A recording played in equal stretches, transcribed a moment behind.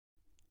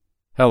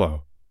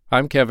Hello,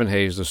 I'm Kevin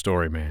Hayes, the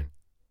Story Man,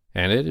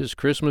 and it is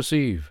Christmas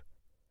Eve.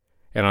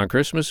 And on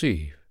Christmas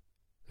Eve,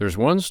 there's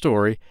one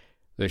story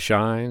that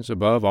shines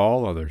above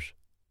all others.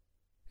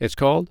 It's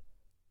called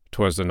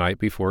 "'Twas the Night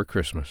Before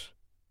Christmas."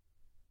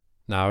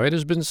 Now, it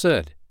has been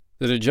said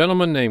that a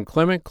gentleman named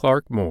Clement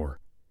Clarke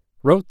Moore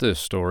wrote this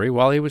story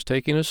while he was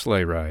taking a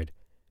sleigh ride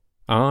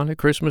on a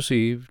Christmas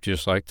Eve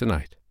just like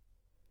tonight.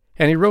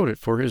 And he wrote it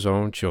for his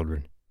own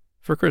children,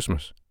 for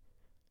Christmas.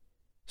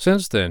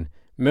 Since then,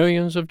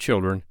 millions of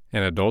children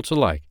and adults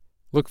alike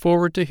look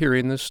forward to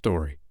hearing this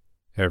story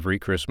every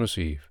Christmas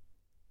Eve.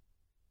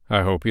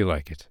 I hope you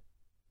like it.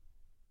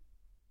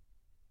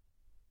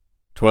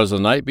 "'Twas the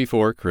Night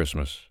Before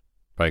Christmas"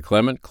 by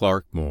Clement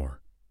Clarke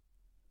Moore.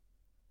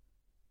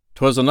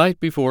 'Twas the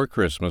night before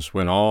Christmas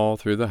when all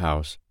through the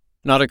house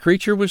not a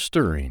creature was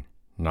stirring,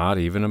 not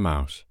even a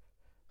mouse.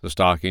 The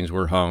stockings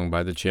were hung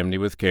by the chimney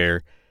with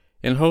care,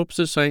 in hopes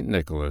that St.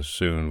 Nicholas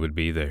soon would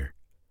be there.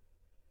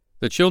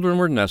 The children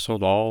were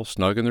nestled all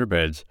snug in their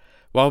beds,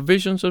 while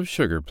visions of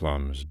sugar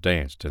plums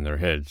danced in their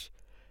heads,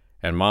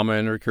 and Mamma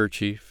in her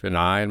kerchief and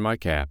I in my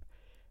cap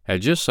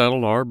had just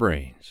settled our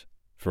brains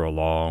for a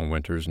long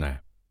winter's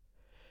nap.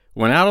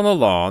 When out on the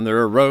lawn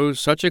there arose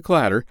such a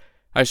clatter,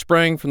 I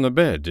sprang from the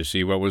bed to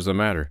see what was the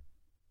matter.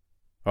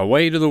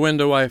 Away to the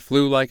window I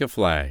flew like a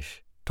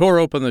flash, tore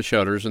open the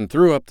shutters and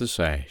threw up the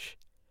sash.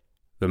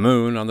 The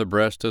moon on the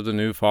breast of the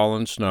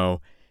new-fallen snow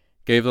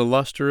gave the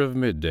luster of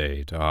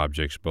midday to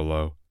objects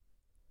below,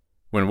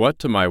 when what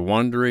to my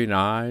wondering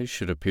eyes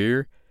should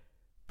appear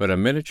but a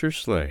miniature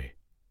sleigh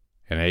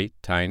and 8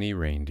 tiny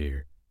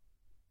reindeer.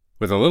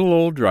 With a little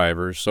old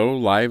driver so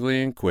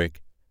lively and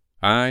quick,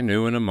 I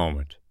knew in a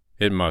moment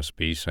it must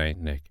be St.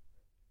 Nick.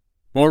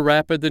 More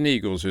rapid than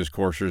eagles his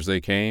coursers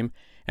they came,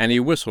 and he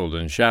whistled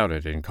and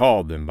shouted and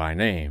called them by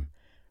name.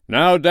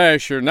 "Now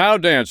Dasher, now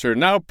Dancer,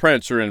 now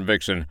Prancer and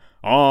Vixen,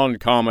 on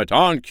Comet,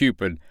 on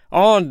Cupid,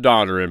 on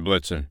Donner and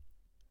Blitzen.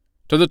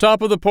 To the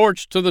top of the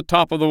porch, to the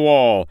top of the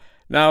wall,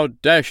 now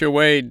dash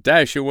away,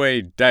 dash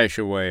away, dash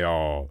away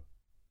all."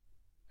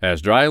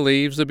 As dry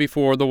leaves that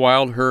before the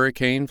wild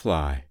hurricane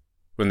fly,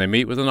 when they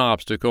meet with an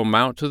obstacle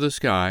mount to the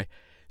sky,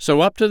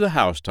 so up to the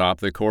housetop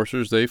the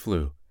coursers they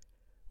flew,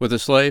 with a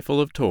sleigh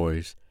full of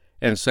toys,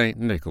 and St.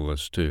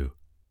 Nicholas too.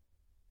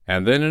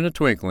 And then in a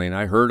twinkling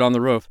I heard on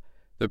the roof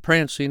the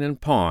prancing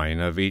and pawing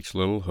of each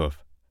little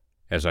hoof.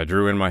 As I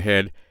drew in my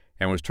head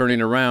and was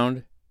turning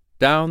around,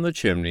 down the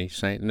chimney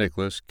St.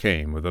 Nicholas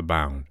came with a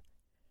bound.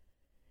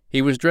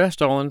 He was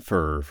dressed all in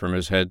fur from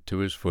his head to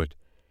his foot,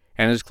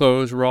 and his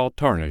clothes were all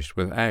tarnished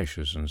with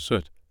ashes and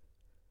soot.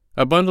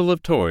 A bundle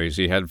of toys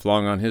he had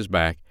flung on his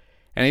back,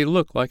 and he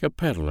looked like a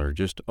peddler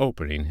just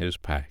opening his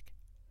pack.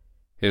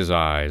 His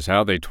eyes,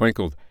 how they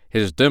twinkled,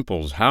 his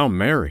dimples, how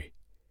merry!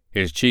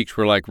 His cheeks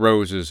were like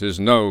roses, his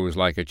nose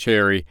like a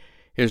cherry,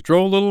 his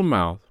droll little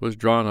mouth was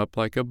drawn up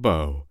like a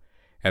bow,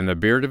 and the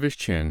beard of his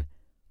chin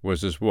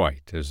was as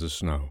white as the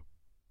snow.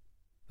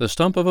 The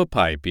stump of a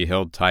pipe he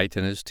held tight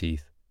in his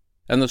teeth,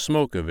 and the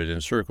smoke of it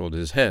encircled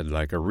his head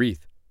like a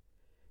wreath.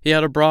 He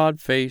had a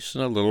broad face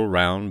and a little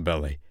round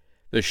belly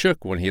that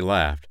shook when he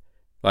laughed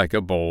like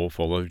a bowl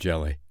full of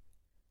jelly.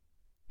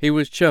 He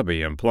was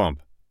chubby and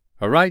plump,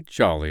 a right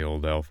jolly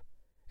old elf,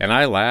 and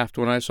I laughed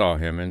when I saw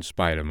him in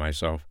spite of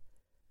myself.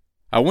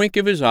 A wink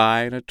of his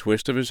eye and a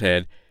twist of his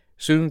head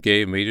soon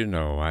gave me to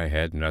know I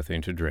had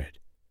nothing to dread.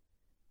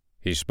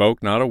 He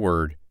spoke not a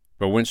word,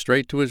 but went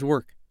straight to his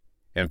work,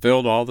 and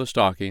filled all the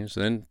stockings,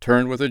 then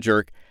turned with a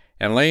jerk,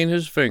 and laying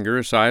his finger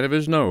aside of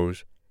his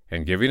nose,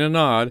 and giving a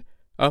nod,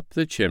 up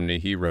the chimney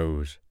he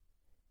rose.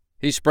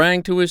 He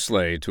sprang to his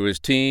sleigh, to his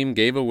team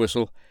gave a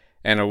whistle,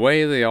 and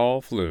away they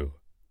all flew,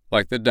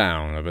 like the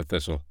down of a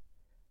thistle.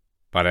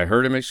 But I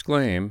heard him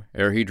exclaim,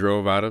 ere he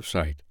drove out of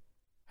sight,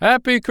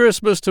 "Happy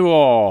Christmas to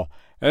all,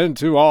 and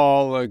to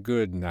all a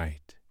good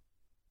night."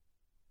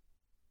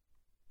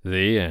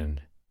 The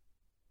end.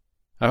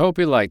 I hope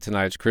you liked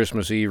tonight's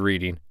Christmas Eve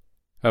reading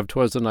of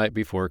 "'Twas the Night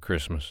Before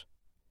Christmas."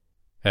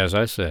 As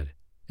I said,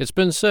 it's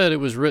been said it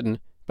was written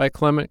by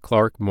Clement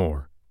Clarke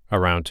Moore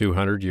around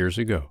 200 years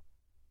ago.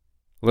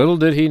 Little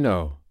did he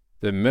know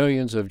that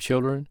millions of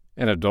children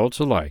and adults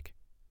alike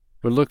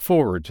would look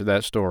forward to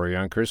that story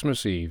on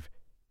Christmas Eve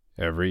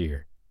every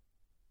year.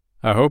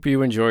 I hope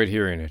you enjoyed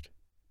hearing it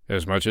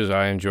as much as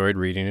I enjoyed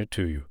reading it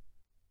to you.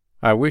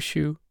 I wish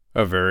you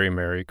a very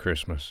Merry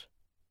Christmas.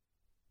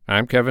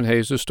 I'm Kevin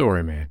Hayes, the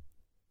Story Man,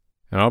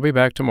 and I'll be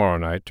back tomorrow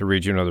night to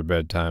read you another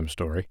bedtime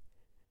story.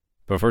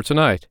 But for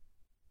tonight,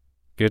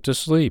 get to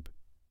sleep.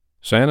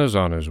 Santa's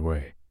on his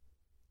way.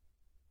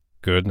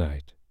 Good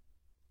night.